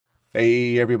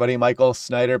Hey everybody, Michael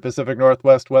Snyder, Pacific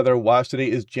Northwest Weather Watch. Today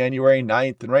is January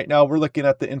 9th, and right now we're looking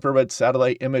at the infrared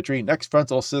satellite imagery. Next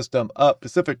frontal system up,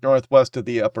 Pacific Northwest to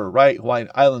the upper right, Hawaiian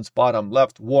Islands bottom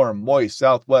left, warm, moist,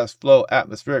 southwest flow,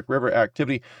 atmospheric river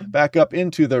activity back up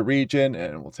into the region,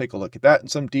 and we'll take a look at that in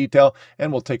some detail,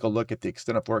 and we'll take a look at the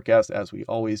extended forecast as we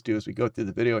always do as we go through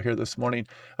the video here this morning.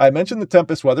 I mentioned the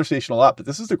Tempest weather station a lot, but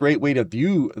this is a great way to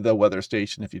view the weather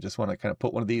station if you just want to kind of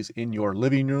put one of these in your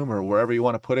living room or wherever you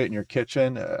want to put it in your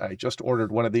kitchen. I just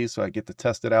ordered one of these, so I get to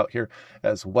test it out here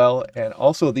as well. And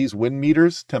also these wind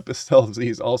meters, Tempest sells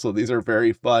these also. These are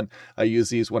very fun. I use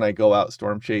these when I go out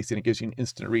storm chasing. It gives you an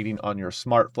instant reading on your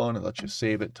smartphone. It lets you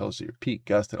save it, tells you your peak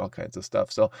gust and all kinds of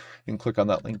stuff. So you can click on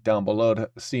that link down below to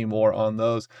see more on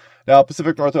those. Now,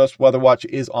 Pacific Northwest Weather Watch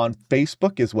is on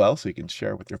Facebook as well, so you can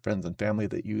share with your friends and family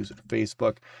that use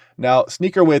Facebook. Now,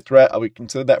 sneaker wave threat, we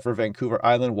consider that for Vancouver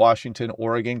Island, Washington,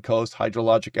 Oregon coast.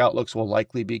 Hydrologic outlooks will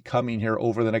likely be coming here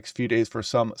over the next few days for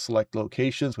some select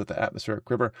locations with the atmospheric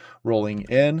river rolling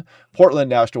in. Portland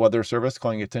National Weather Service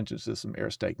calling attention to some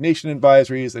air stagnation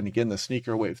advisories, and again, the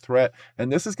sneaker wave threat.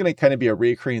 And this is going to kind of be a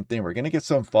recurring thing. We're going to get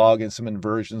some fog and some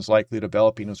inversions likely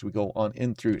developing as we go on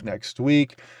in through next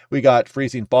week. We got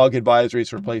freezing fog advisories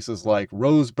for places like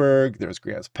Roseburg. There's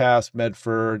Grants Pass,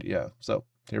 Medford. Yeah, so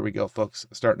here we go, folks.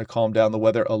 Starting to calm down the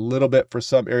weather a little bit for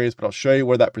some areas, but I'll show you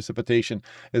where that precipitation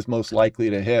is most likely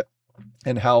to hit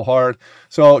and how hard.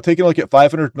 So taking a look at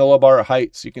 500 millibar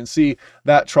heights, you can see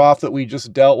that trough that we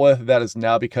just dealt with, that is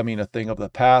now becoming a thing of the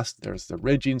past. There's the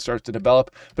ridging starts to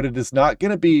develop, but it is not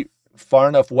going to be far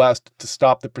enough west to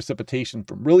stop the precipitation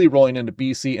from really rolling into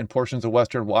BC and portions of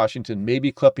western Washington,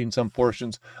 maybe clipping some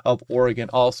portions of Oregon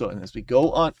also. And as we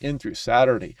go on in through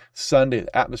Saturday, Sunday,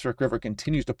 the atmospheric river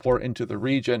continues to pour into the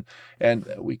region,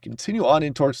 and we continue on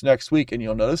in towards next week, and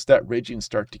you'll notice that ridging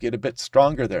start to get a bit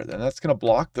stronger there. Then that's going to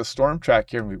block the storm track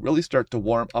here, and we really start to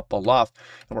warm up aloft,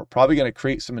 and we're probably going to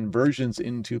create some inversions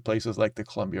into places like the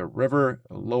Columbia River,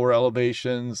 lower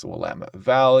elevations, Willamette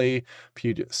Valley,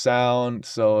 Puget Sound.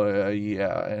 So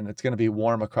yeah, and it's going to be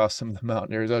warm across some of the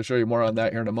mountain areas. I'll show you more on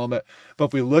that here in a moment. But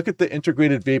if we look at the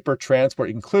integrated vapor transport,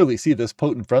 you can clearly see this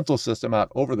potent frontal system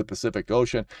out over the Pacific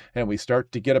Ocean, and we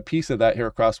start to get a piece of that here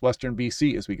across western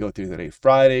BC as we go through the day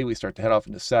Friday. We start to head off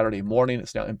into Saturday morning.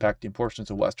 It's now impacting portions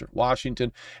of western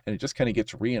Washington, and it just kind of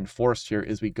gets reinforced here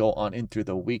as we go on in through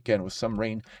the weekend with some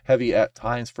rain heavy at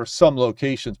times for some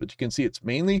locations. But you can see it's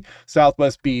mainly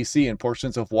southwest BC and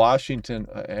portions of Washington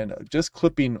and just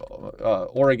clipping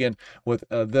Oregon with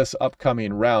this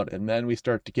upcoming round. And then we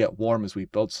start to get warm as we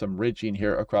build some ridging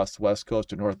here across the west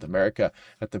coast of North America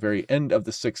at the very end of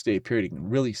the 6-day period. You can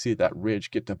really see that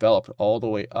ridge get developed all the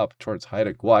way up towards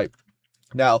Haida Gwaii.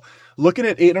 Now, looking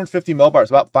at 850 millibars,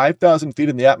 about 5,000 feet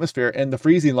in the atmosphere, and the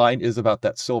freezing line is about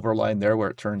that silver line there where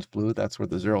it turns blue. That's where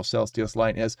the 0 Celsius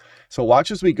line is. So watch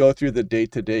as we go through the day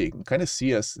today. You can kind of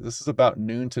see us. This is about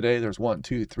noon today. There's 1,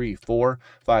 2, 3, 4,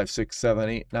 5, 6, 7,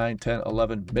 8, 9, 10,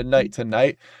 11, midnight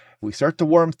tonight. We start to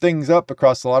warm things up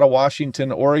across a lot of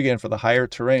Washington, Oregon for the higher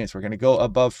terrains. We're going to go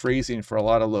above freezing for a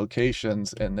lot of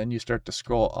locations, and then you start to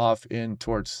scroll off in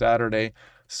towards Saturday,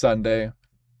 Sunday.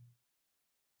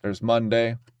 There's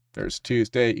Monday, there's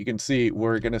Tuesday. You can see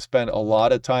we're going to spend a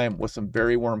lot of time with some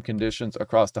very warm conditions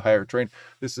across the higher terrain.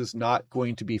 This is not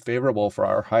going to be favorable for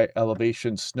our high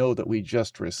elevation snow that we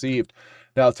just received.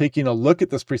 Now, taking a look at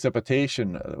this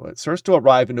precipitation, it starts to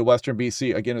arrive into western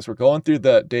BC. Again, as we're going through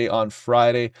the day on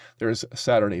Friday, there's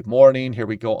Saturday morning. Here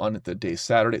we go on the day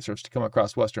Saturday. It starts to come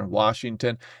across western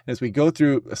Washington. And as we go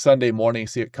through Sunday morning,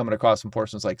 see it coming across some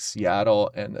portions like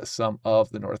Seattle and some of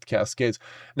the North Cascades.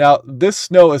 Now, this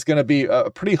snow is going to be a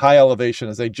pretty high elevation.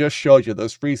 As I just showed you,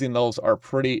 those freezing levels are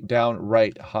pretty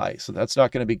downright high. So that's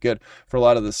not going to be good for a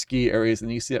lot of the ski areas.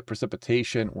 And you see that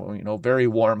precipitation, very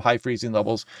warm, high freezing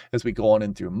levels as we go on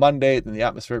in through Monday. Then the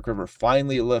atmospheric river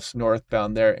finally lifts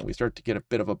northbound there, and we start to get a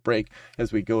bit of a break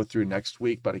as we go through next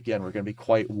week. But again, we're going to be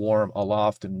quite warm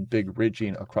aloft and big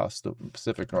ridging across the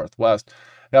Pacific Northwest.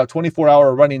 Now,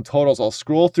 24-hour running totals, I'll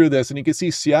scroll through this, and you can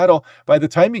see Seattle, by the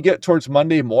time you get towards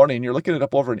Monday morning, you're looking at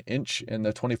up over an inch in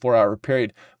the 24-hour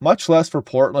period. Much less for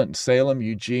Portland, Salem,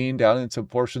 Eugene, down into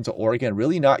portions of Oregon.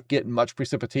 Really not getting much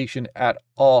precipitation at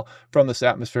all from this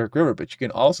atmospheric river. But you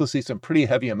can also see some pretty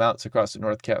heavy amounts across the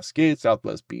North Cascades,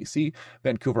 southwest BC,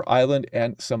 Vancouver Island,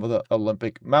 and some of the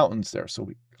Olympic Mountains there. So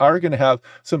we are going to have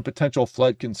some potential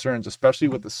flood concerns, especially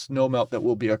with the snowmelt that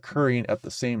will be occurring at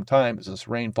the same time as this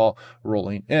rainfall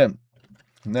rolling in.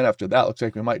 And then after that, looks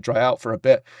like we might dry out for a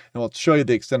bit. And we'll show you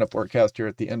the extended forecast here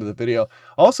at the end of the video.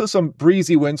 Also, some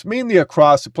breezy winds, mainly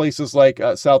across places like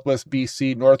Southwest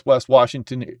BC, Northwest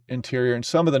Washington interior, and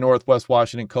some of the Northwest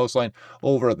Washington coastline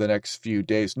over the next few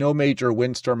days. No major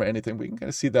windstorm or anything. We can kind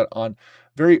of see that on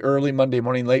very early Monday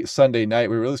morning, late Sunday night.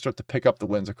 We really start to pick up the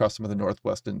winds across some of the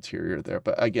Northwest interior there.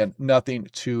 But again, nothing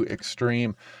too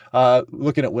extreme.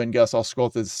 Looking at wind gusts, I'll scroll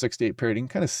through the 6 to 8 period. You can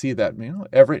kind of see that,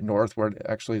 Everett northward,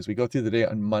 actually, as we go through the day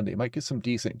on Monday, might get some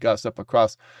decent gusts up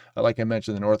across, like I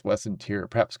mentioned, the Northwest interior,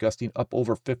 perhaps gusting up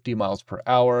over 50 miles per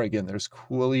hour. Again, there's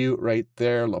Quileute right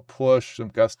there, La Push, some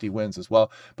gusty winds as well.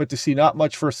 But to see not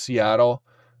much for Seattle,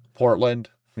 Portland,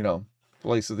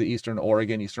 places of the eastern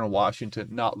Oregon, eastern Washington,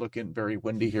 not looking very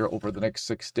windy here over the next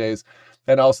 6 days.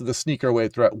 And also the sneaker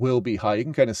wave threat will be high. You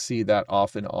can kind of see that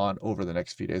off and on over the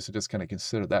next few days. So just kind of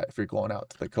consider that if you're going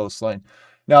out to the coastline.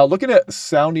 Now, looking at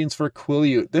soundings for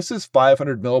Quileute, this is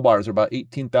 500 millibars, or about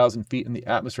 18,000 feet in the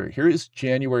atmosphere. Here is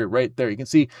January right there. You can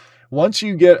see once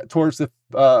you get towards the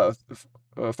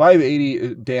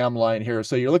 580 dam line here.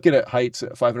 So you're looking at heights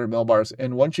at 500 millibars.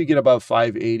 And once you get above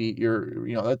 580,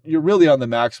 you're really on the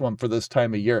maximum for this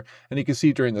time of year. And you can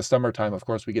see during the summertime, of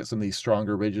course, we get some of these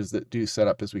stronger ridges that do set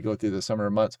up as we go through the summer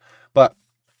months. But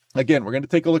again, we're going to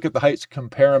take a look at the heights,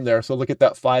 compare them there. So look at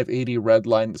that 580 red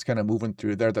line that's kind of moving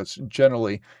through there. That's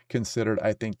generally considered,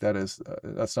 I think that is,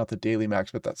 that's not the daily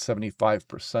max, but that's 75%,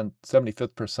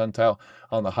 75th percentile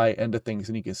on the high end of things.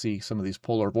 And you can see some of these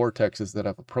polar vortexes that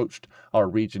have approached our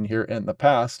region here in the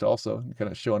past, also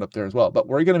kind of showing up there as well. But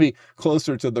we're going to be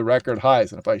closer to the record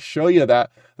highs. And if I show you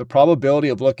that, the probability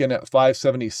of looking at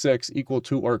 576 equal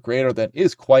to or greater than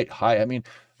is quite high. I mean,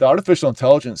 the artificial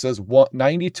intelligence says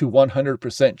 90 to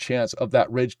 100% chance of that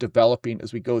ridge developing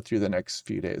as we go through the next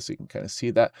few days. So you can kind of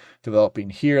see that developing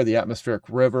here, the atmospheric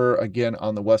river, again,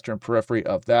 on the western periphery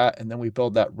of that. And then we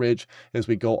build that ridge as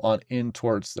we go on in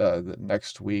towards the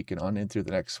next week and on in through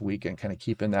the next week, and kind of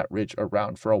keeping that ridge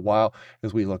around for a while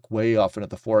as we look way off into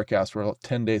the forecast. We're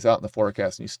 10 days out in the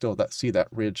forecast, and you still see that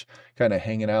ridge kind of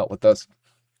hanging out with us.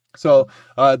 So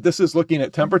this is looking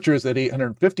at temperatures at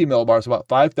 850 millibars, about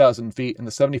 5,000 feet, and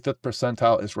the 75th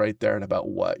percentile is right there at about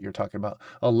what? You're talking about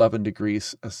 11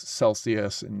 degrees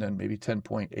Celsius, and then maybe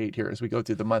 10.8 here as we go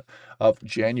through the month of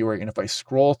January. And if I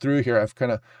scroll through here, I've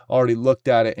kind of already looked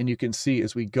at it, and you can see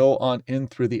as we go on in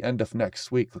through the end of next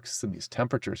week, look at some of these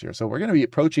temperatures here. So we're going to be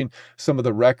approaching some of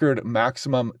the record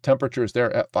maximum temperatures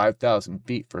there at 5,000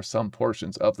 feet for some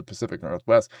portions of the Pacific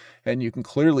Northwest. And you can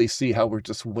clearly see how we're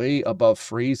just way above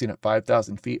freezing at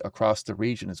 5,000 feet across the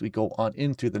region as we go on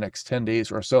in through the next 10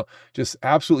 days or so. Just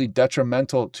absolutely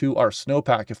detrimental to our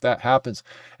snowpack if that happens.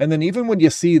 And then even when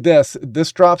you see this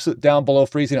drops it down below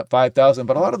freezing at 5,000,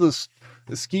 but a lot of the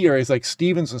ski areas like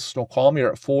Stevens and Snoqualmie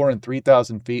are at 4,000 and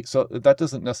 3,000 feet. So that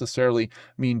doesn't necessarily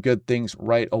mean good things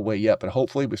right away yet, but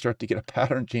hopefully we start to get a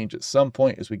pattern change at some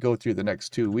point as we go through the next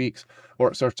 2 weeks, or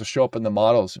it starts to show up in the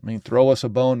models. I mean, throw us a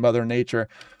bone, Mother Nature.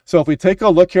 So if we take a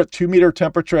look here at 2-meter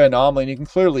temperature anomaly, and you can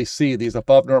clearly see these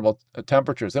above normal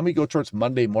temperatures, then we go towards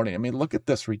Monday morning. I mean, look at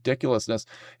this ridiculousness.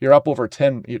 You're up over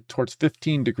 10, towards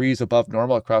 15 degrees above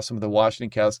normal across some of the Washington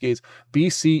Cascades.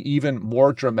 BC even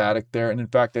more dramatic there. And in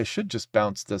fact, I should just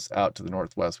bounce this out to the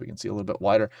northwest. We can see a little bit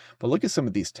wider. But look at some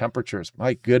of these temperatures.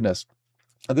 My goodness.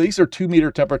 These are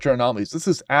 2-meter temperature anomalies. This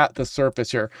is at the surface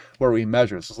here where we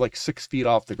measure. This is like 6 feet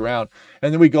off the ground.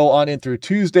 And then we go on in through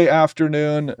Tuesday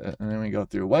afternoon, and then we go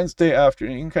through Wednesday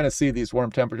afternoon. You can kind of see these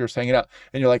warm temperatures hanging out.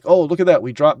 And you're like, oh, look at that.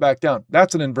 We drop back down.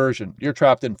 That's an inversion. You're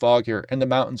trapped in fog here, and the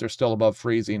mountains are still above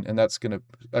freezing. And that's going to,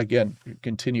 again,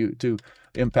 continue to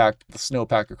impact the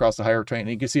snowpack across the higher terrain. And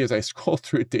you can see as I scroll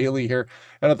through daily here,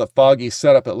 kind of the foggy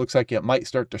setup, it looks like it might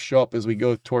start to show up as we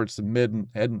go towards the mid and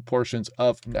end portions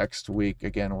of next week.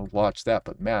 Again, we'll watch that,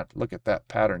 but man, look at that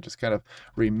pattern. Just kind of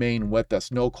remain with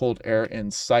us. No cold air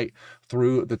in sight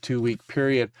through the 2-week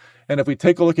period. And if we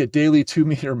take a look at daily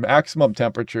 2-meter maximum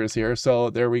temperatures here, so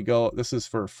there we go. This is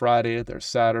for Friday, there's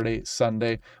Saturday,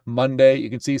 Sunday, Monday. You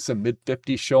can see some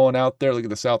mid-50s showing out there. Look at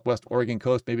the southwest Oregon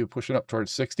coast, maybe pushing up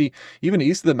towards 60. Even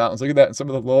east of the mountains, look at that. In some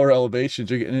of the lower elevations,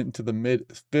 you're getting into the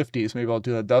mid-50s. Maybe I'll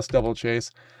do a dust devil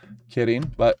chase.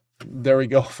 Kidding, but there we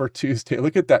go for Tuesday.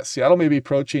 Look at that. Seattle may be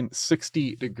approaching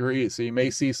 60 degrees. So you may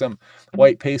see some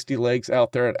white pasty legs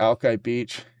out there at Alki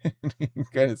Beach. You can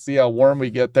kind of see how warm we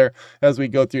get there as we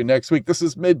go through next week. This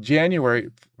is mid-January,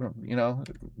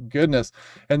 goodness.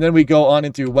 And then we go on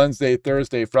into Wednesday,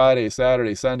 Thursday, Friday,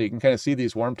 Saturday, Sunday. You can kind of see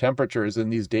these warm temperatures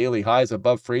and these daily highs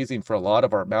above freezing for a lot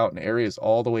of our mountain areas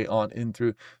all the way on in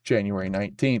through January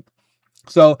 19th.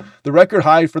 So the record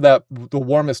high for the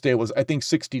warmest day was, I think,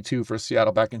 62 for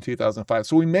Seattle back in 2005.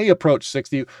 So we may approach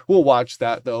 60. We'll watch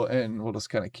that though, and we'll just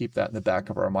kind of keep that in the back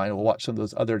of our mind. We'll watch some of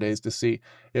those other days to see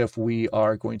if we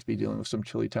are going to be dealing with some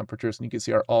chilly temperatures. And you can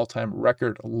see our all-time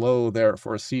record low there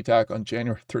for SeaTac on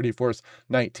January 31st,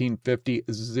 1950,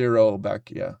 zero back.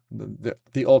 Yeah,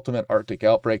 the ultimate Arctic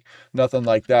outbreak. Nothing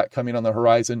like that coming on the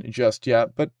horizon just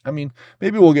yet. But I mean,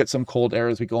 maybe we'll get some cold air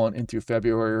as we go on into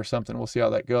February or something. We'll see how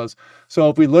that goes. So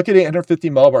if we look at 850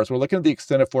 millibars, we're looking at the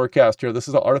extended forecast here. This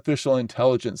is artificial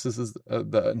intelligence. This is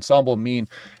the ensemble mean.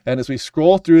 And as we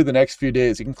scroll through the next few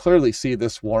days, you can clearly see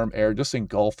this warm air just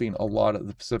engulfing a lot of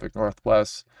the Pacific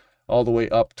Northwest, all the way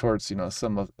up towards,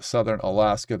 some of southern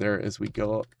Alaska there as we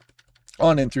go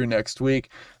on in through next week.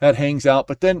 That hangs out.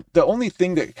 But then the only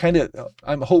thing that kind of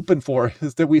I'm hoping for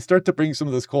is that we start to bring some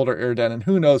of this colder air down. And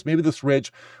who knows, maybe this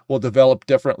ridge will develop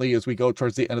differently as we go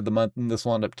towards the end of the month. And this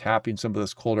will end up tapping some of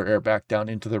this colder air back down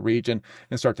into the region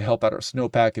and start to help out our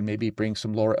snowpack and maybe bring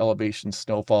some lower elevation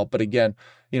snowfall. But again,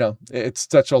 it's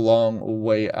such a long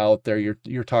way out there.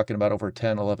 You're talking about over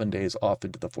 10, 11 days off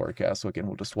into the forecast. So again,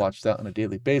 we'll just watch that on a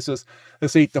daily basis.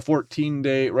 This 8 to 14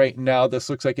 day right now, this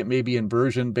looks like it may be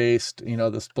inversion based.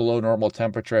 This below normal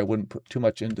temperature, I wouldn't put too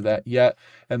much into that yet.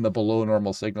 And the below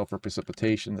normal signal for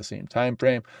precipitation, the same time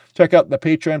frame. Check out the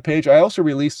Patreon page. I also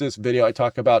released this video. I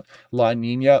talk about La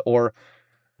Nina, or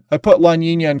I put La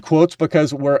Nina in quotes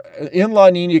because we're in La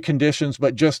Nina conditions,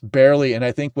 but just barely. And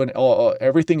I think when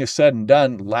everything is said and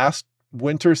done, last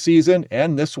winter season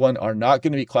and this one are not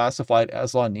going to be classified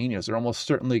as La Ninas. They're almost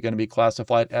certainly going to be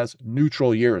classified as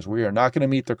neutral years. We are not going to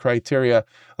meet the criteria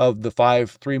of the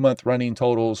 5 3-month running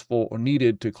totals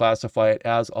needed to classify it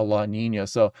as a La Nina.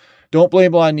 So don't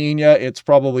blame La Nina. It's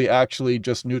probably actually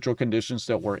just neutral conditions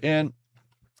that we're in,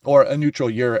 or a neutral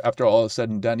year after all is said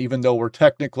and done, even though we're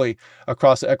technically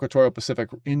across the equatorial Pacific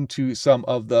into some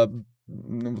of the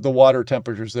water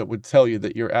temperatures that would tell you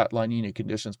that you're at La Nina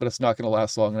conditions, but it's not going to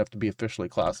last long enough to be officially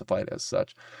classified as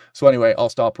such. So anyway, I'll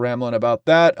stop rambling about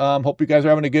that. Hope you guys are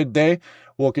having a good day.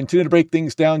 We'll continue to break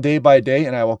things down day by day,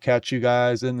 and I will catch you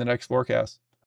guys in the next forecast.